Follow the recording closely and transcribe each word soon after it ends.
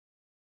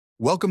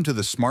Welcome to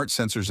the Smart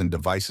Sensors and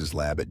Devices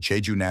Lab at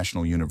Jeju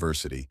National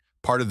University,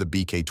 part of the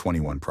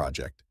BK21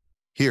 project.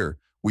 Here,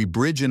 we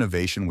bridge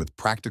innovation with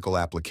practical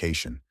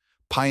application,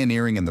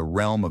 pioneering in the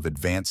realm of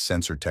advanced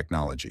sensor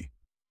technology.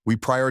 We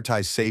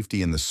prioritize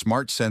safety in the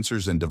Smart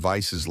Sensors and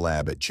Devices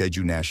Lab at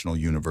Jeju National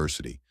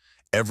University.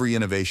 Every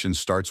innovation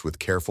starts with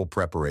careful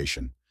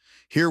preparation.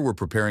 Here, we're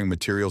preparing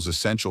materials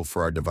essential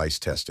for our device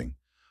testing.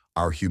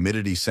 Our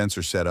humidity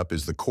sensor setup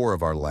is the core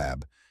of our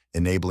lab,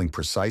 enabling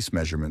precise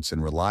measurements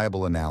and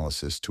reliable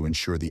analysis to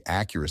ensure the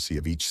accuracy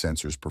of each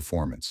sensor's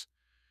performance.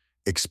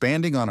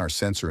 Expanding on our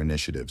sensor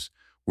initiatives,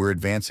 we're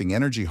advancing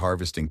energy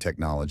harvesting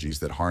technologies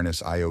that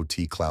harness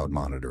IoT cloud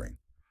monitoring.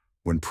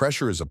 When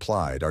pressure is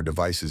applied, our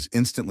devices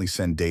instantly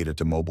send data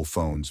to mobile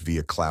phones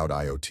via cloud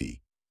IoT.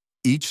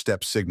 Each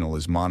step signal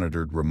is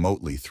monitored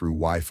remotely through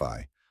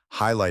Wi-Fi,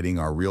 highlighting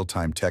our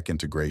real-time tech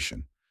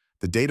integration.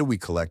 The data we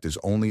collect is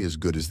only as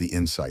good as the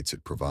insights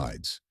it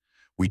provides.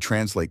 We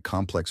translate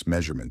complex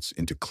measurements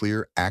into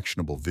clear,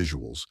 actionable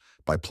visuals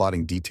by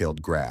plotting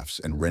detailed graphs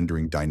and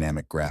rendering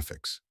dynamic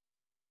graphics.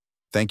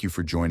 Thank you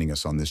for joining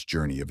us on this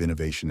journey of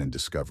innovation and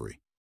discovery.